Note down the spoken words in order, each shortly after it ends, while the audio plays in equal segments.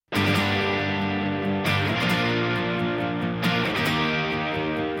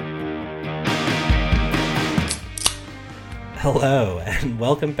Hello, and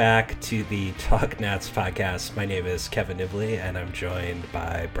welcome back to the Talk Nats podcast. My name is Kevin Nibley, and I'm joined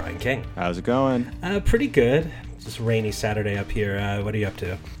by Brian King. How's it going? Pretty good. Just a rainy Saturday up here. What are you up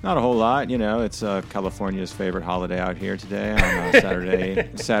to? Not a whole lot. You know, it's California's favorite holiday out here today on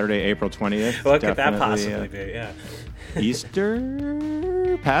Saturday, April 20th. What could that possibly be? Yeah.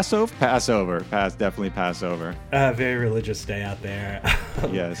 Easter? Passover. Definitely Passover. Very religious day out there.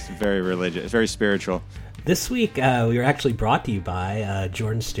 Yes, very religious. Very spiritual. This week, we were actually brought to you by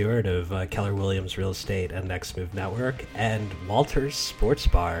Jordan Stewart of Keller Williams Real Estate and Next Move Network and Walters Sports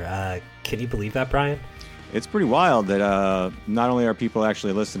Bar. Can you believe that, Brian? It's pretty wild that not only are people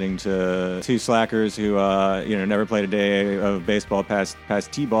actually listening to two slackers who never played a day of baseball past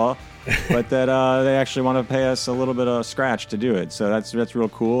t-ball, but that they actually want to pay us a little bit of scratch to do it. So that's real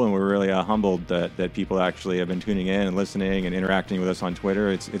cool, and we're really humbled that people actually have been tuning in and listening and interacting with us on Twitter.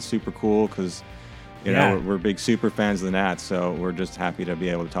 It's super cool because we're big super fans of the Nats, so we're just happy to be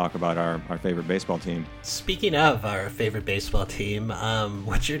able to talk about our favorite baseball team. Speaking of our favorite baseball team,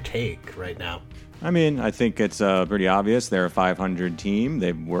 what's your take right now? I mean, I think it's pretty obvious. They're a 500 team.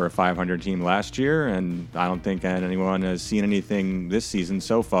 They were a 500 team last year, and I don't think anyone has seen anything this season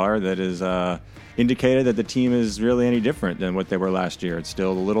so far that is indicated that the team is really any different than what they were last year. It's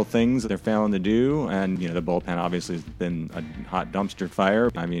still the little things that they're failing to do, and the bullpen obviously has been a hot dumpster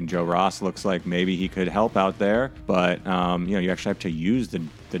fire. I mean, Joe Ross looks like maybe he could help out there, but you actually have to use the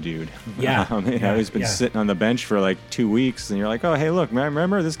dude. Yeah. He's been sitting on the bench for like 2 weeks, and you're like, oh, hey, look,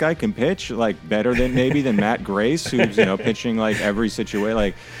 remember this guy can pitch like better than Matt Grace, who's pitching like every situation.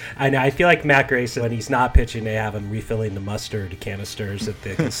 Like, I know. I feel like Matt Grace, when he's not pitching, they have him refilling the mustard canisters at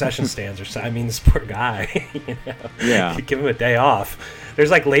the concession stands or so. I mean, this poor guy. Yeah, give him a day off.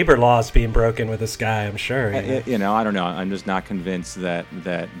 There's like labor laws being broken with this guy, I'm sure. I don't know. I'm just not convinced that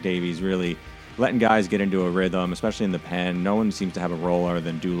Davey's really letting guys get into a rhythm, especially in the pen. No one seems to have a role other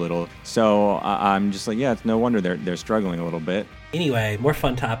than Doolittle. So I'm just like, it's no wonder they're struggling a little bit. Anyway, more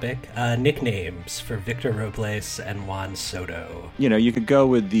fun topic. Nicknames for Victor Robles and Juan Soto. You could go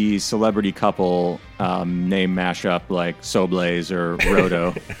with the celebrity couple name mashup like Soblaze or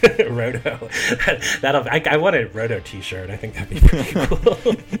Roto. Roto. I want a Roto t-shirt. I think that'd be pretty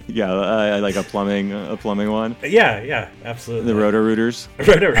cool. Yeah, like a plumbing one. Yeah, absolutely. The Roto-Rooters.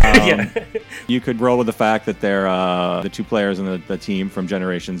 Yeah. You could roll with the fact that they're the two players in the team from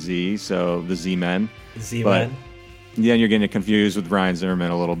Generation Z, so the Z-Men. Z-Men. Yeah, you're getting confused with Ryan Zimmerman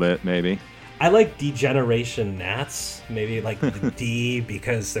a little bit, maybe. I like D-Generation Nats, maybe like the D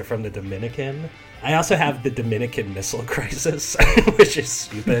because they're from the Dominican. I also have the Dominican Missile Crisis, which is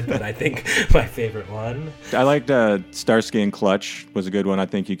stupid, but I think my favorite one. I liked Starsky and Clutch was a good one I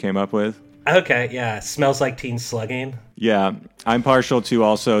think you came up with. Okay, yeah. Smells Like Teen Slugging. Yeah, I'm partial to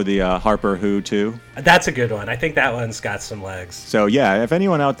also the Harper Who, too. That's a good one. I think that one's got some legs. So, yeah, if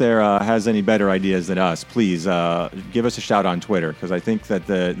anyone out there has any better ideas than us, please give us a shout on Twitter, because I think that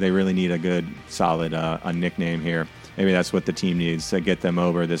they really need a good, solid a nickname here. Maybe that's what the team needs to get them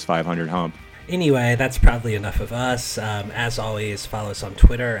over this 500 hump. Anyway, that's probably enough of us. As always, follow us on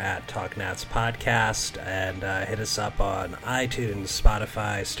Twitter at TalkNatsPodcast and hit us up on iTunes,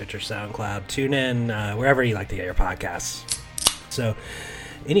 Spotify, Stitcher, SoundCloud, TuneIn, wherever you like to get your podcasts. So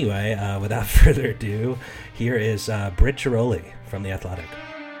anyway, without further ado, here is Britt Giroli from The Athletic.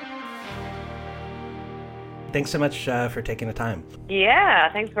 Thanks so much for taking the time.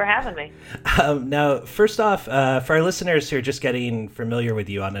 Yeah, thanks for having me. Now, first off, for our listeners who are just getting familiar with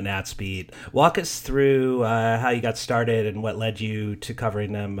you on the Nats beat, walk us through how you got started and what led you to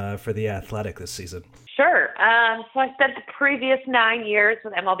covering them for The Athletic this season. Sure. So I spent the previous 9 years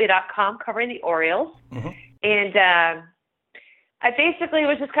with MLB.com covering the Orioles. Mm-hmm. And I basically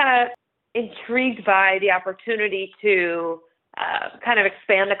was just kind of intrigued by the opportunity to kind of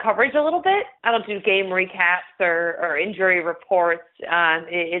expand the coverage a little bit. I don't do game recaps or injury reports.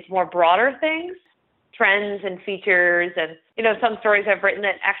 It's more broader things, trends and features. And, some stories I've written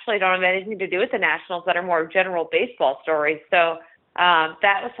that actually don't have anything to do with the Nationals that are more general baseball stories. So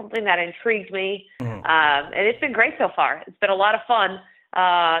that was something that intrigued me. Mm-hmm. And it's been great so far. It's been a lot of fun.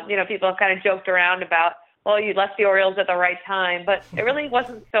 People have kind of joked around about, well, you left the Orioles at the right time. But it really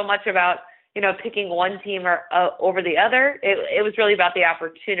wasn't so much about picking one team or over the other. It was really about the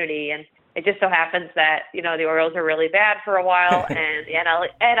opportunity, and it just so happens that the Orioles are really bad for a while, and the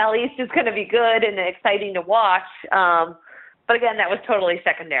NL East is going to be good and exciting to watch. But again, that was totally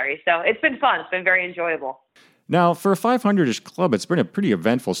secondary. So it's been fun. It's been very enjoyable. Now, for a 500-ish club, it's been a pretty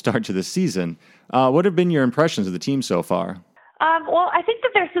eventful start to the season. What have been your impressions of the team so far? Well, I think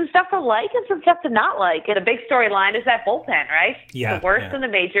that there's some stuff to like and some stuff to not like. And a big storyline is that bullpen, right? Yeah. The worst in the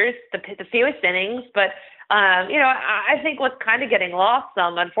majors, the fewest innings, but I think what's kind of getting lost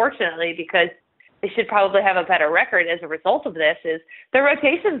some, unfortunately, because they should probably have a better record as a result of this, is their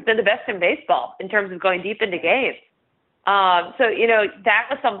rotation's been the best in baseball in terms of going deep into games. That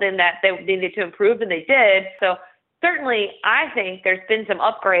was something that they needed to improve, and they did. So certainly I think there's been some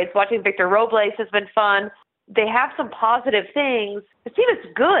upgrades. Watching Victor Robles has been fun. They have some positive things. This team is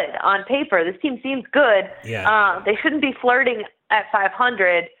good on paper. This team seems good. Yeah. They shouldn't be flirting at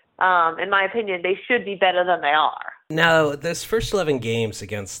 500. In my opinion, they should be better than they are. Now, this first 11 games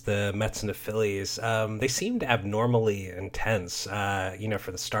against the Mets and the Phillies, they seemed abnormally intense,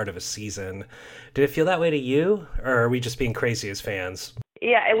 for the start of a season. Did it feel that way to you, or are we just being crazy as fans?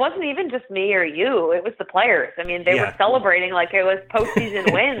 Yeah, it wasn't even just me or you. It was the players. I mean, they were celebrating like it was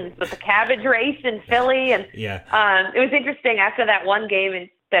postseason wins with the cabbage race in Philly. And it was interesting after that one game, in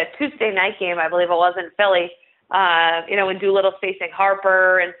the Tuesday night game, I believe it was, in Philly, when Doolittle's facing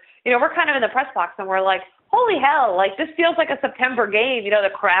Harper. And, we're kind of in the press box and we're like, holy hell, like this feels like a September game. The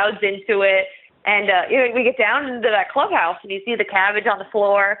crowd's into it. And, we get down into that clubhouse and you see the cabbage on the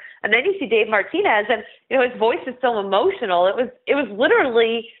floor, and then you see Dave Martinez, and, his voice is so emotional. It was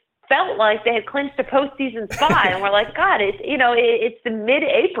literally felt like they had clinched a postseason spot. And we're like, God, it's the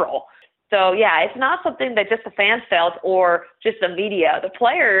mid-April. So, yeah, it's not something that just the fans felt or just the media. The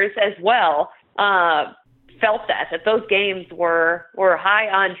players as well felt that those games were high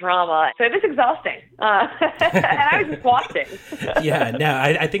on drama. So it was exhausting. And I was just watching.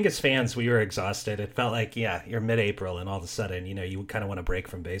 I think as fans, we were exhausted. It felt like, you're mid-April and all of a sudden, you kind of want to break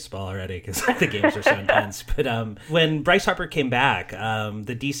from baseball already because the games are so intense. But when Bryce Harper came back,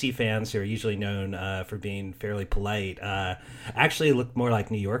 the DC fans, who are usually known for being fairly polite, actually looked more like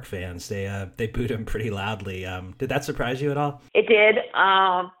New York fans. They booed him pretty loudly. Did that surprise you at all? It did.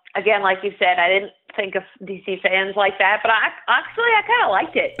 Again, like you said, I didn't think of DC fans like that, but I kind of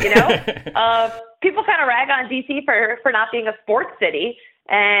liked it, People kind of rag on DC for not being a sports city,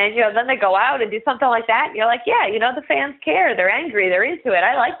 and, then they go out and do something like that, and you're like, the fans care, they're angry, they're into it,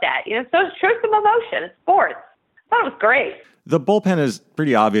 I like that, so it shows some emotion, it's sports. I thought it was great. The bullpen has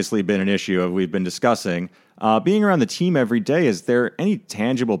pretty obviously been an issue we've been discussing. Being around the team every day, is there any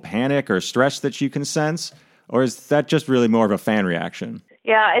tangible panic or stress that you can sense, or is that just really more of a fan reaction?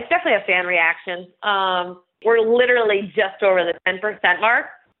 Yeah, it's definitely a fan reaction. We're literally just over the 10% mark,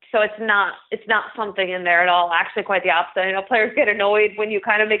 so it's not something in there at all. Actually, quite the opposite. Players get annoyed when you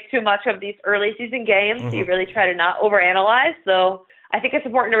kind of make too much of these early season games. Mm-hmm. You really try to not overanalyze. So I think it's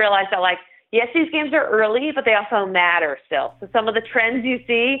important to realize that, yes, these games are early, but they also matter still. So some of the trends you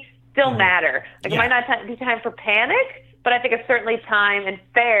see still matter. It might not be time for panic, but I think it's certainly time and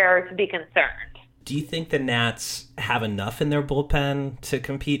fair to be concerned. Do you think the Nats have enough in their bullpen to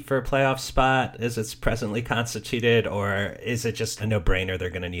compete for a playoff spot as it's presently constituted, or is it just a no-brainer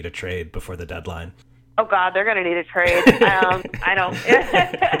they're going to need a trade before the deadline? Oh, God, they're going to need a trade. I don't.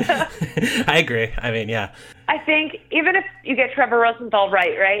 I agree. I mean, yeah. I think even if you get Trevor Rosenthal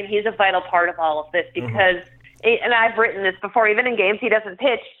right, he's a vital part of all of this because, and I've written this before, even in games he doesn't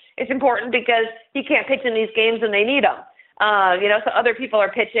pitch, it's important because he can't pitch in these games and they need him. So other people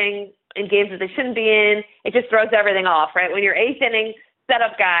are pitching in games that they shouldn't be in. It just throws everything off, right? When your eighth inning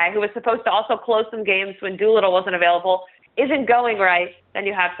setup guy, who was supposed to also close some games when Doolittle wasn't available, isn't going right, then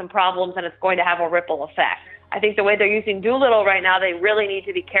you have some problems and it's going to have a ripple effect. I think the way they're using Doolittle right now, they really need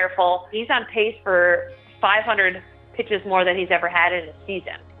to be careful. He's on pace for 500 pitches more than he's ever had in a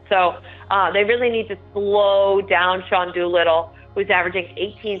season. So they really need to slow down Sean Doolittle, who's averaging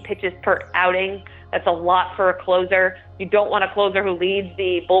 18 pitches per outing. That's a lot for a closer. You don't want a closer who leads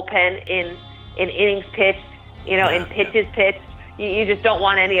the bullpen in innings pitched, in pitches pitched. You just don't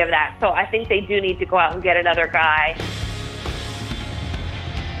want any of that. So I think they do need to go out and get another guy.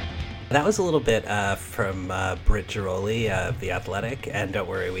 That was a little bit from Britt Giroli of The Athletic, and don't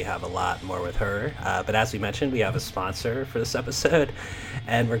worry, we have a lot more with her. But as we mentioned, we have a sponsor for this episode,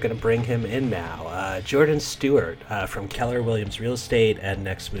 and we're going to bring him in now. Jordan Stewart from Keller Williams Real Estate and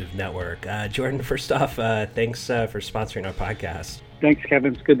Next Move Network. Jordan, first off, thanks for sponsoring our podcast. Thanks,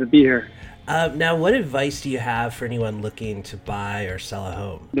 Kevin. It's good to be here. Now, what advice do you have for anyone looking to buy or sell a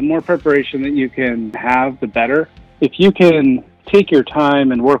home? The more preparation that you can have, the better. If you can take your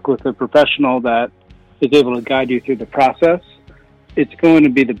time and work with a professional that is able to guide you through the process, it's going to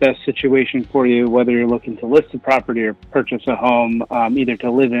be the best situation for you, whether you're looking to list a property or purchase a home, either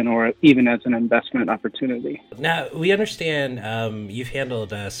to live in or even as an investment opportunity. Now, we understand you've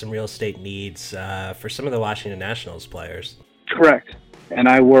handled some real estate needs for some of the Washington Nationals players. Correct. And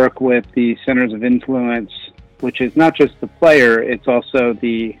I work with the centers of influence, which is not just the player, it's also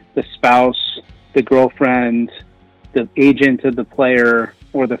the spouse, the girlfriend, the agent of the player,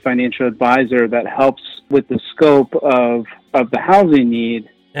 or the financial advisor that helps with the scope of the housing need.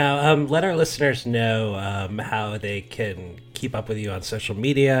 Now, let our listeners know how they can keep up with you on social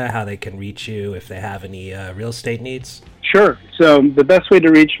media, how they can reach you if they have any real estate needs. Sure. So the best way to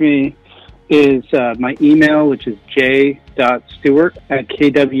reach me is my email, which is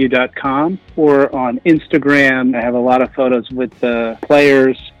j.stewart@kw.com, or on Instagram. I have a lot of photos with the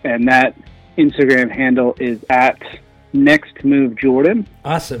players, and that Instagram handle is @NextMoveJordan.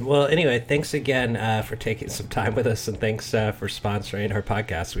 Awesome. Well, anyway, thanks again for taking some time with us, and thanks for sponsoring our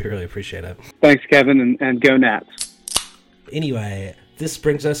podcast. We really appreciate it. Thanks, Kevin, and go Nats. Anyway, this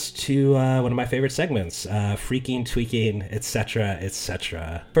brings us to one of my favorite segments, freaking, tweaking, etc.,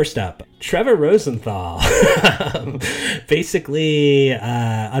 etc. First up, Trevor Rosenthal. Basically,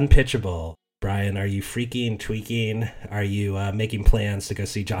 unpitchable. Brian, are you freaking, tweaking? Are you making plans to go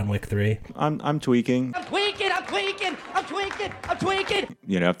see John Wick 3? I'm tweaking. I'm tweaking.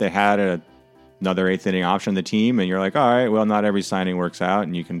 You know, if they had another eighth inning option on the team and you're like, all right, well, not every signing works out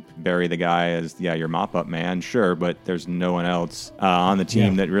and you can bury the guy as, your mop-up man, sure, but there's no one else on the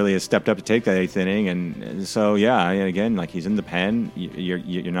team that really has stepped up to take that eighth inning. And so, again, like he's in the pen.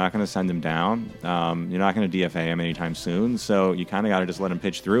 You're not going to send him down. You're not going to DFA him anytime soon. So you kind of got to just let him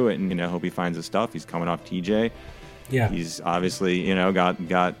pitch through it and, hope he finds his stuff. He's coming off TJ. Yeah. He's obviously,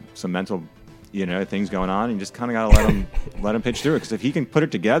 got some mental things going on, and just kind of got to let him pitch through it, because if he can put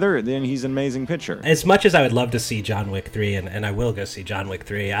it together, then he's an amazing pitcher. As much as I would love to see John Wick 3, and I will go see John Wick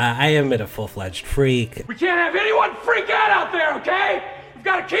 3, I am a full-fledged freak. We can't have anyone freak out there, okay? We've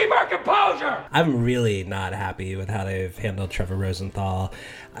got to keep our composure. I'm really not happy with how they've handled Trevor Rosenthal.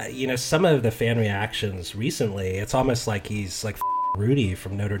 Some of the fan reactions recently, it's almost like he's like Rudy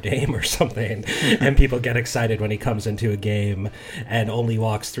from Notre Dame or something, and people get excited when he comes into a game and only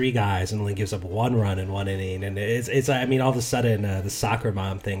walks 3 guys and only gives up 1 run in 1 inning. And it's all of a sudden the soccer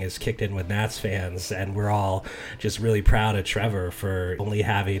mom thing is kicked in with Nats fans, and we're all just really proud of Trevor for only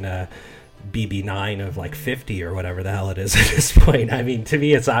having a BB9 of like 50 or whatever the hell it is at this point. I mean, to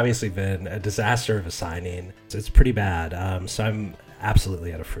me, it's obviously been a disaster of a signing. It's pretty bad. So I'm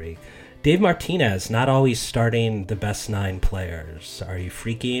absolutely at a freak. Dave Martinez, not always starting the best 9 players. Are you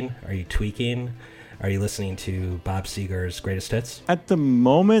freaking? Are you tweaking? Are you listening to Bob Seger's greatest hits? At the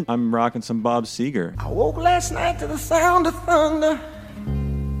moment, I'm rocking some Bob Seger. I woke last night to the sound of thunder.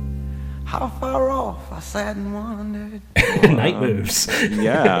 How far off I sat and wondered. Night moves.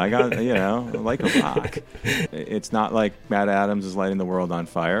 I got, like a rock. It's not like Matt Adams is lighting the world on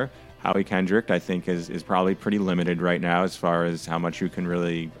fire. Howie Kendrick, I think, is probably pretty limited right now as far as how much you can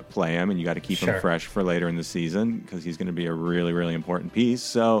really play him, and you got to keep him fresh for later in the season because he's going to be a really, really important piece.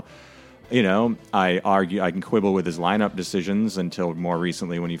 So, I can quibble with his lineup decisions until more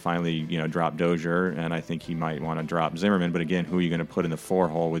recently when he finally, dropped Dozier, and I think he might want to drop Zimmerman. But again, who are you going to put in the 4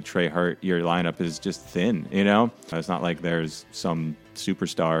 hole with Trey Hart? Your lineup is just thin, It's not like there's some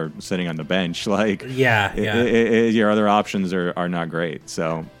superstar sitting on the bench. Like, your other options are not great.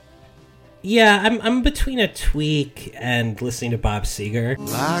 So. Yeah, I'm between a tweak and listening to Bob Seger.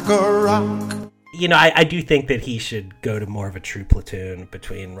 Like a rock. I do think that he should go to more of a true platoon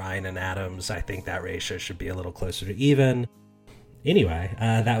between Ryan and Adams. I think that ratio should be a little closer to even. Anyway,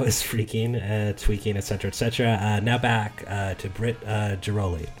 that was freaking, tweaking, etc., etc. Now back to Britt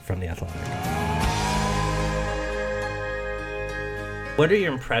Giroli from The Athletic. What are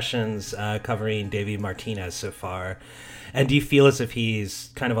your impressions covering Davey Martinez so far? And do you feel as if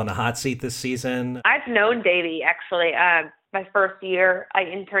he's kind of on the hot seat this season? I've known Davey, actually. My first year, I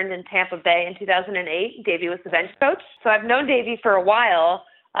interned in Tampa Bay in 2008. Davey was the bench coach. So I've known Davey for a while.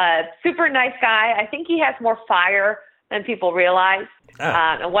 Super nice guy. I think he has more fire than people realize.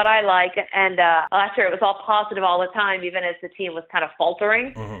 And what I like, and last year it was all positive all the time, even as the team was kind of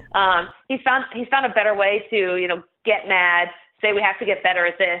faltering. Mm-hmm. He's found a better way to, get mad, say we have to get better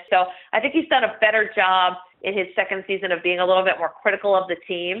at this. So I think he's done a better job in his second season of being a little bit more critical of the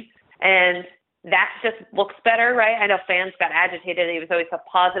team. And that just looks better, right? I know fans got agitated. He was always so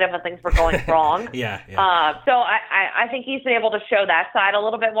positive when things were going wrong. So I think he's been able to show that side a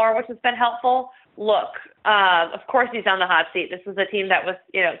little bit more, which has been helpful. Look, of course he's on the hot seat. This is a team that was,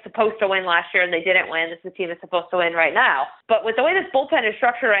 supposed to win last year and they didn't win. This is a team that's supposed to win right now. But with the way this bullpen is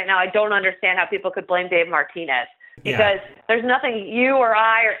structured right now, I don't understand how people could blame Dave Martinez. Because there's nothing you or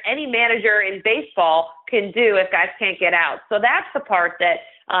I or any manager in baseball can do if guys can't get out. So that's the part that,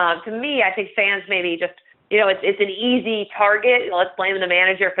 to me, I think fans maybe just, it's an easy target. Let's blame the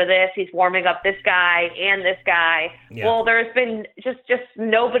manager for this. He's warming up this guy and this guy. Yeah. Well, there's been just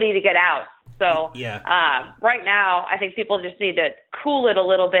nobody to get out. So right now, I think people just need to cool it a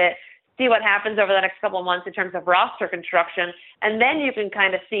little bit, see what happens over the next couple of months in terms of roster construction. And then you can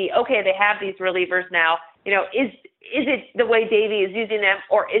kind of see, okay, they have these relievers now. Is it the way Davey is using them,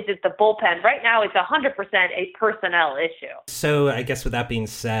 or is it the bullpen? Right now, it's 100% a personnel issue. So I guess with that being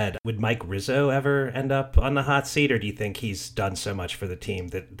said, would Mike Rizzo ever end up on the hot seat, or do you think he's done so much for the team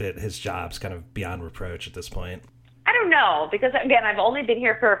that his job's kind of beyond reproach at this point? I don't know, because, again, I've only been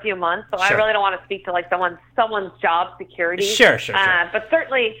here for a few months, so Sure. I really don't want to speak to, like, someone's job security. Sure. But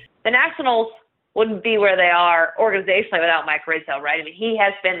certainly the Nationals wouldn't be where they are organizationally without Mike Rizzo, right? I mean, he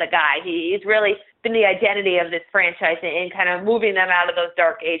has been the guy. He's really been the identity of this franchise and kind of moving them out of those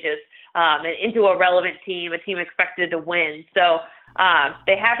dark ages and into a relevant team, a team expected to win. So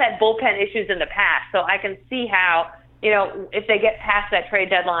they have had bullpen issues in the past, so I can see how, if they get past that trade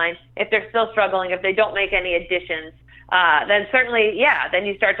deadline, if they're still struggling, if they don't make any additions, then certainly, then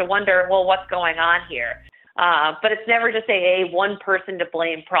you start to wonder, well, what's going on here? But it's never just a one person to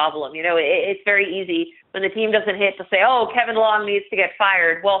blame problem. It's very easy when the team doesn't hit to say, oh, Kevin Long needs to get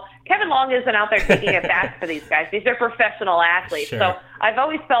fired. Well, Kevin Long isn't out there taking it back for these guys. These are professional athletes. Sure. So I've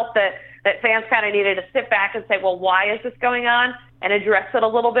always felt that fans kind of needed to sit back and say, well, why is this going on? And address it a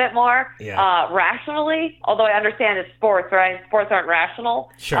little bit more rationally, although I understand it's sports, right? Sports aren't rational.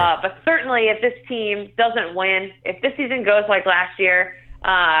 Sure. But certainly if this team doesn't win, if this season goes like last year,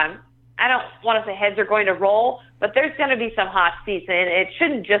 I don't want to say heads are going to roll, but there's going to be some hot seats, and it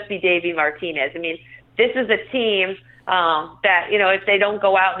shouldn't just be Davey Martinez. I mean, this is a team that, if they don't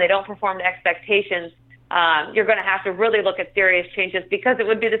go out and they don't perform to expectations, you're going to have to really look at serious changes, because it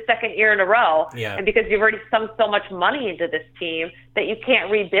would be the second year in a row. Yeah. And because you've already sunk so much money into this team that you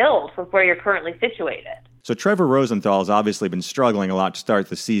can't rebuild from where you're currently situated. So Trevor Rosenthal has obviously been struggling a lot to start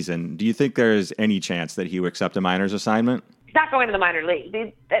the season. Do you think there's any chance that he would accept a minors assignment? He's not going to the minor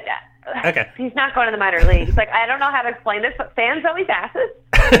leagues. Okay. He's not going to the minor leagues. Like, I don't know how to explain this, but fans always ask this.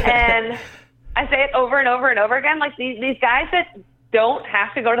 And I say it over and over and over again. Like, these guys that don't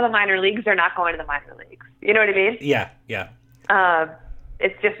have to go to the minor leagues are not going to the minor leagues. You know what I mean? Yeah.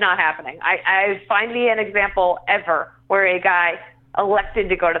 It's just not happening. I find me an example ever where a guy elected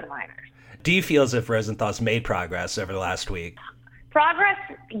to go to the minors. Do you feel as if Rosenthal's made progress over the last week? Progress,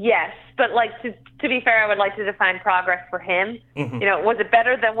 yes, but like to be fair, I would like to define progress for him. Mm-hmm. Was it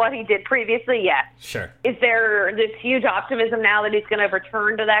better than what he did previously? Yes. Sure. Is there this huge optimism now that he's going to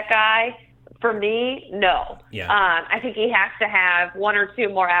return to that guy? For me, no. Yeah. I think he has to have one or two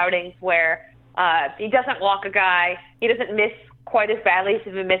more outings where he doesn't walk a guy, he doesn't miss quite as badly as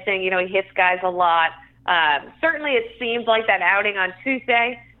he's been missing. He hits guys a lot. Certainly, it seemed like that outing on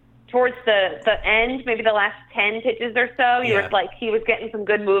Tuesday, towards the end, maybe the last 10 pitches or so, you were like, he was getting some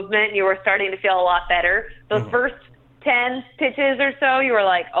good movement. You were starting to feel a lot better. Those first 10 pitches or so, you were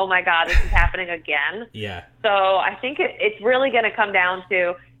like, oh my God, this is happening again. Yeah. So I think it's really going to come down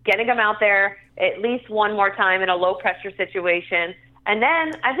to getting him out there at least one more time in a low pressure situation. And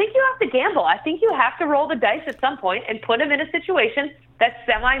then I think you have to gamble. I think you have to roll the dice at some point and put him in a situation that's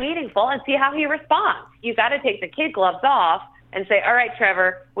semi-meaningful and see how he responds. You got to take the kid gloves off and say, all right,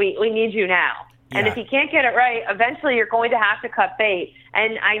 Trevor, we need you now. Yeah. And if he can't get it right, eventually you're going to have to cut bait.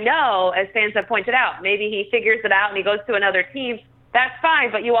 And I know, as fans have pointed out, maybe he figures it out and he goes to another team. That's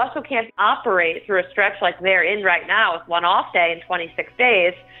fine, but you also can't operate through a stretch like they're in right now with one off day in 26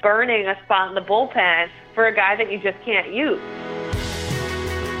 days, burning a spot in the bullpen for a guy that you just can't use.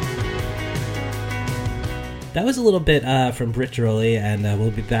 That was a little bit from Britt Drolli, and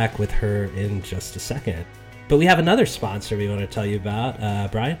we'll be back with her in just a second. But we have another sponsor we want to tell you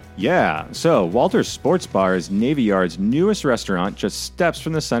about. Brian? Yeah, so Walter's Sports Bar is Navy Yard's newest restaurant, just steps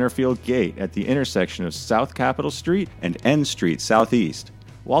from the center field gate at the intersection of South Capitol Street and N Street Southeast.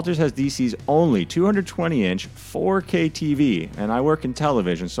 Walters has DC's only 220-inch 4K TV, and I work in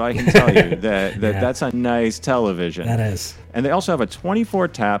television, so I can tell you that that's a nice television. That is. And they also have a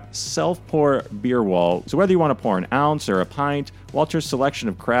 24-tap self-pour beer wall, so whether you want to pour an ounce or a pint, Walters' selection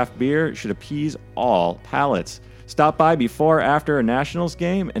of craft beer should appease all palates. Stop by before or after a Nationals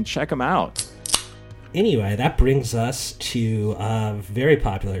game and check them out. Anyway, that brings us to a very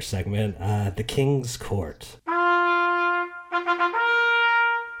popular segment, The King's Court.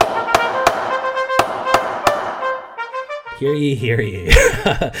 Hear ye, hear ye.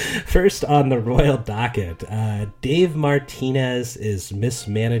 First on the royal docket, Dave Martinez is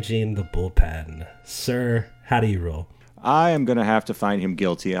mismanaging the bullpen. Sir, how do you rule? I am going to have to find him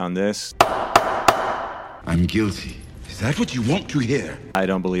guilty on this. I'm guilty. Is that what you want to hear? I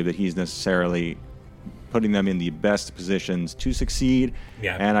don't believe that he's necessarily putting them in the best positions to succeed.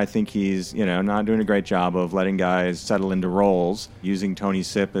 Yeah. And I think he's, not doing a great job of letting guys settle into roles, using Tony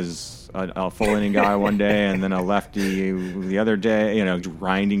Sipp as a full inning guy one day and then a lefty the other day,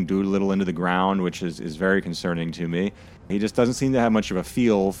 grinding Doolittle into the ground, which is very concerning to me. He just doesn't seem to have much of a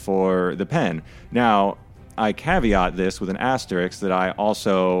feel for the pen. Now, I caveat this with an asterisk that I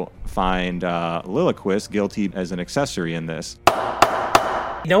also find Lilliquist guilty as an accessory in this.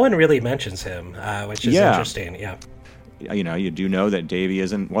 No one really mentions him, which is interesting. Yeah. You do know that Davey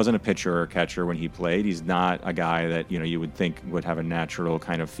wasn't a pitcher or catcher when he played. He's not a guy that, you would think would have a natural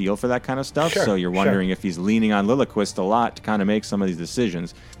kind of feel for that kind of stuff. Sure, so you're wondering if he's leaning on Lilliquist a lot to kind of make some of these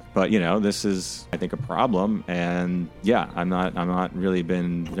decisions. But, this is, I think, a problem. And, I'm not really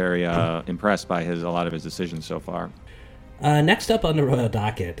been very impressed by a lot of his decisions so far. Next up on the royal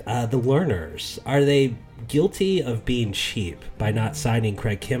docket, the Lerners. Are they guilty of being cheap by not signing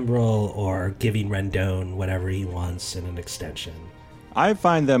Craig Kimbrell or giving Rendon whatever he wants in an extension? I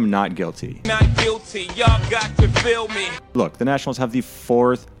find them not guilty. Not guilty. Y'all got to feel me. Look, the Nationals have the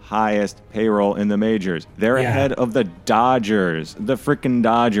fourth highest payroll in the majors. They're ahead of the Dodgers, the frickin'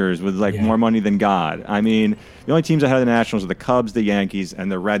 Dodgers, with more money than God. I mean, the only teams ahead of the Nationals are the Cubs, the Yankees,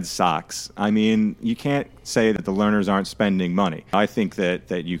 and the Red Sox. I mean, you can't say that the Lerners aren't spending money. I think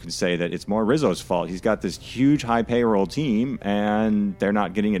that you can say that it's more Rizzo's fault. He's got this huge high payroll team, and they're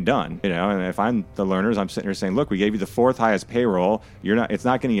not getting it done. And if I'm the Lerners, I'm sitting here saying, look, we gave you the fourth highest payroll. It's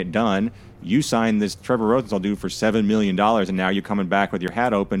not getting it done. You signed this Trevor Rosenthal dude for $7 million, and now you're coming back with your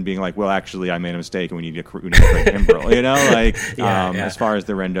hat open being like, well, actually, I made a mistake, and we need to Craig Kimbrell. As far as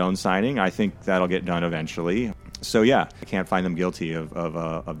the Rendon signing, I think that'll get done eventually. So, I can't find them guilty of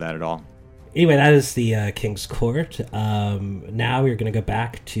that at all. Anyway, that is the King's Court. Now we're going to go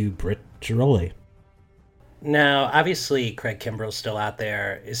back to Britt Ghiroli. Now, obviously, Craig Kimbrell's still out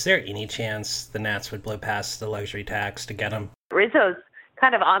there. Is there any chance the Nats would blow past the luxury tax to get him? Rizzo's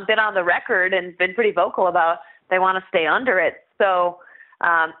kind of been on the record and been pretty vocal about they want to stay under it. So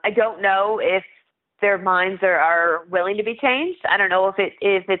I don't know if their minds are willing to be changed. I don't know if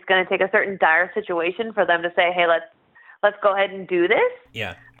it's going to take a certain dire situation for them to say, hey, let's go ahead and do this.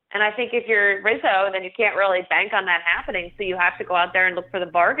 Yeah. And I think if you're Rizzo, then you can't really bank on that happening. So you have to go out there and look for the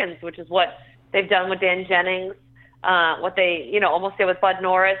bargains, which is what they've done with Dan Jennings, what they almost did with Bud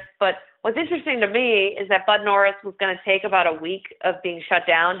Norris. But what's interesting to me is that Bud Norris was going to take about a week of being shut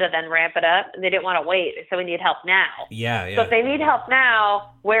down to then ramp it up, and they didn't want to wait, so we need help now. Yeah. So if they need help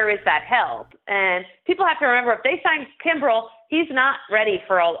now, where is that help? And people have to remember, if they sign Kimbrell, he's not ready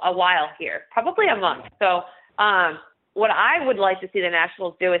for a while here, probably a month. So what I would like to see the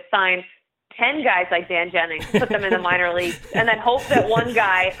Nationals do is sign 10 guys like Dan Jennings, put them in the minor leagues, and then hope that one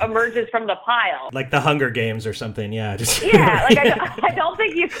guy emerges from the pile. Like the Hunger Games or something, I don't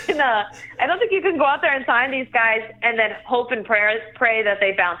think you can. I don't think you can go out there and sign these guys and then hope and pray that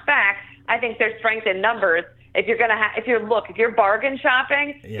they bounce back. I think there's strength in numbers. If you're bargain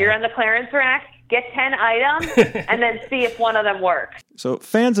shopping, you're on the clearance rack. Get 10 items and then see if one of them works. So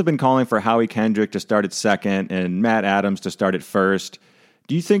fans have been calling for Howie Kendrick to start at second and Matt Adams to start at first.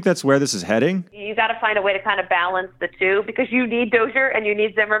 Do you think that's where this is heading? You got to find a way to kind of balance the two because you need Dozier and you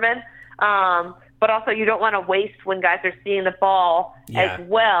need Zimmerman. But also you don't want to waste when guys are seeing the ball as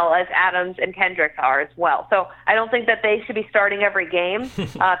well as Adams and Kendrick are as well. So I don't think that they should be starting every game.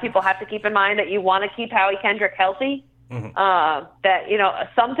 People have to keep in mind that you want to keep Howie Kendrick healthy. That,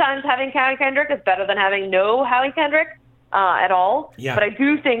 sometimes having Howie Kendrick is better than having no Howie Kendrick at all. Yeah. But I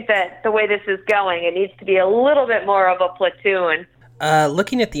do think that the way this is going, it needs to be a little bit more of a platoon.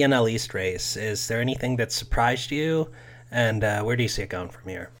 Looking at the NL East race, is there anything that surprised you? And where do you see it going from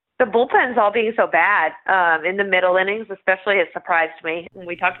here? The bullpen's all being so bad in the middle innings, especially, it surprised me. When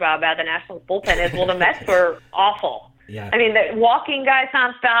we talked about how bad the Nationals bullpen is, well, the Mets were awful. Yeah. I mean, the walking guys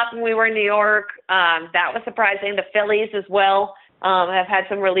nonstop when we were in New York, that was surprising. The Phillies as well have had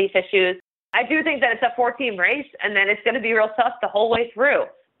some relief issues. I do think that it's a 4-team race, and then it's going to be real tough the whole way through,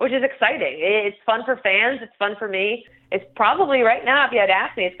 which is exciting. It's fun for fans. It's fun for me. It's probably right now, if you had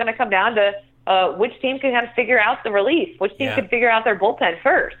asked me, it's going to come down to which team can kind of figure out the relief, which team can figure out their bullpen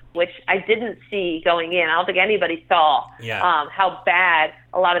first, which I didn't see going in. I don't think anybody saw how bad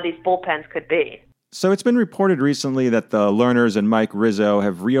a lot of these bullpens could be. So it's been reported recently that the Lerners and Mike Rizzo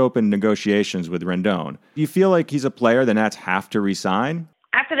have reopened negotiations with Rendon. Do you feel like he's a player the Nats have to re-sign?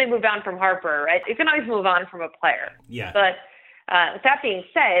 After they moved on from Harper, right? You can always move on from a player. Yeah. But with that being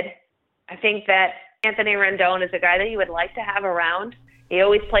said, I think that Anthony Rendon is a guy that you would like to have around. He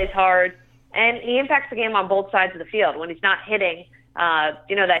always plays hard, and he impacts the game on both sides of the field. When he's not hitting,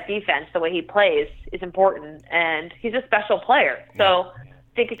 that defense, the way he plays is important, and he's a special player. So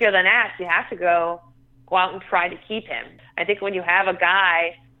I think if you're the Nats, you have to go go out and try to keep him. I think when you have a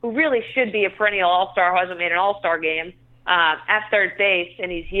guy who really should be a perennial all-star, who hasn't made an all-star game, at third base,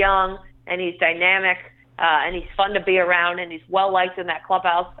 and he's young, and he's dynamic, and he's fun to be around, and he's well-liked in that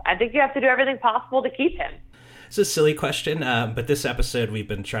clubhouse, I think you have to do everything possible to keep him. It's a silly question, but this episode we've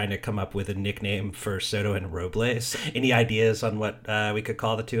been trying to come up with a nickname for Soto and Robles. Any ideas on what we could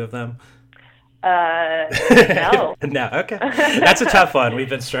call the two of them? No. No, okay. That's a tough one. We've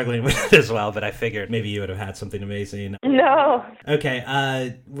been struggling with it as well, but I figured maybe you would have had something amazing. No.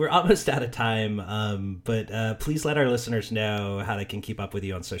 Okay, we're almost out of time, but please let our listeners know how they can keep up with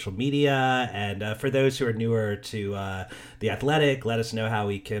you on social media. And for those who are newer to The Athletic, let us know how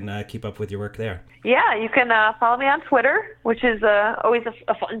we can keep up with your work there. Yeah, you can follow me on Twitter, which is always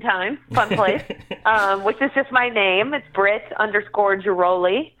a fun place, which is just my name. It's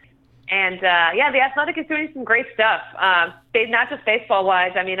Britt_Ghiroli. And, The Athletic is doing some great stuff, not just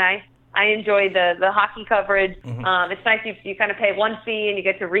baseball-wise. I mean, I enjoy the hockey coverage. Mm-hmm. It's nice you kind of pay one fee and you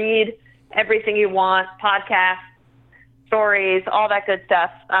get to read everything you want, podcasts, stories, all that good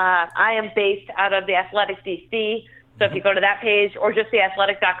stuff. I am based out of The Athletic DC, so if you go to that page or just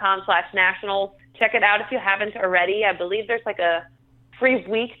theathletic.com/nationals, check it out if you haven't already. I believe there's like a free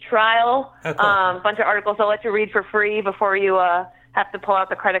week trial, cool. A bunch of articles they'll let you read for free before you have to pull out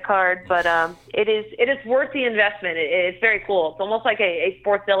the credit card, but it is worth the investment. It's very cool. It's almost like a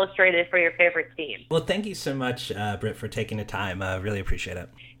Sports Illustrated for your favorite team. Well, thank you so much, Britt, for taking the time. Really appreciate it.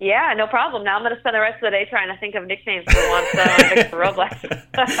 Yeah, no problem. Now I'm going to spend the rest of the day trying to think of nicknames for Victor Robles.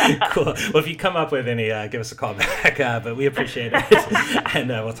 Cool. Well, if you come up with any, give us a call back, but we appreciate it, and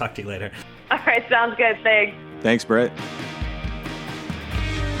we'll talk to you later. All right, sounds good. Thanks. Thanks, Britt.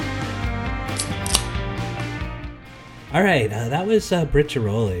 All right, that was Britt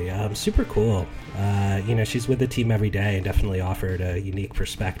Ghiroli. Super cool. She's with the team every day and definitely offered a unique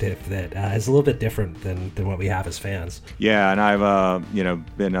perspective that is a little bit different than what we have as fans. Yeah, and I've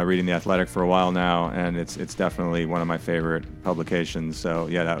been reading The Athletic for a while now, and it's definitely one of my favorite publications. So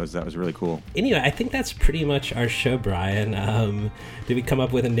yeah, that was really cool. Anyway, I think that's pretty much our show, Brian. Did we come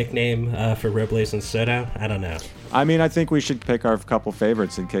up with a nickname for Robles and Soto? I don't know. I mean, I think we should pick our couple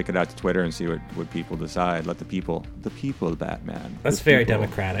favorites and kick it out to Twitter and see what people decide. Let the people, Batman. That's very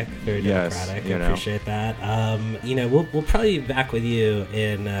democratic. Very democratic. I appreciate that. We'll probably be back with you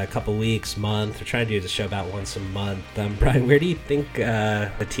in a couple weeks, month. We're trying to do the show about once a month. Brian, where do you think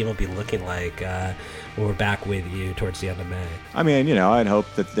the team will be looking like when we're back with you towards the end of May? I mean, I'd hope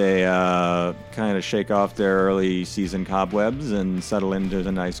that they kind of shake off their early season cobwebs and settle into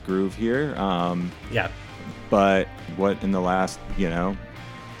a nice groove here. Yeah. But what in the last,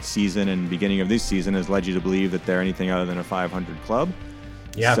 season and beginning of this season has led you to believe that they're anything other than a 500 club?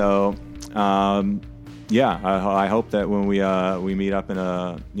 Yeah. So, I hope that when we meet up in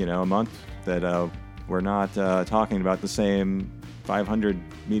a month that we're not talking about the same 500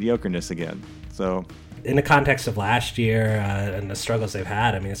 mediocreness again. So, in the context of last year and the struggles they've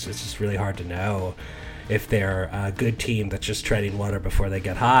had, I mean, it's just really hard to know if they're a good team that's just treading water before they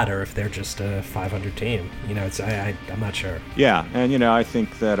get hot, or if they're just a 500 team. I'm not sure. Yeah, and I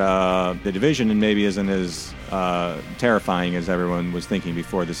think that the division maybe isn't as terrifying as everyone was thinking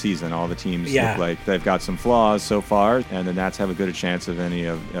before the season. All the teams look like they've got some flaws so far, and the Nats have a good chance of any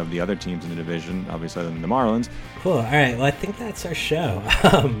of the other teams in the division, obviously other than the Marlins. Cool. All right, well, I think that's our show.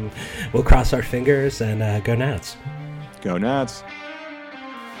 We'll cross our fingers and go Nats. Go Nats.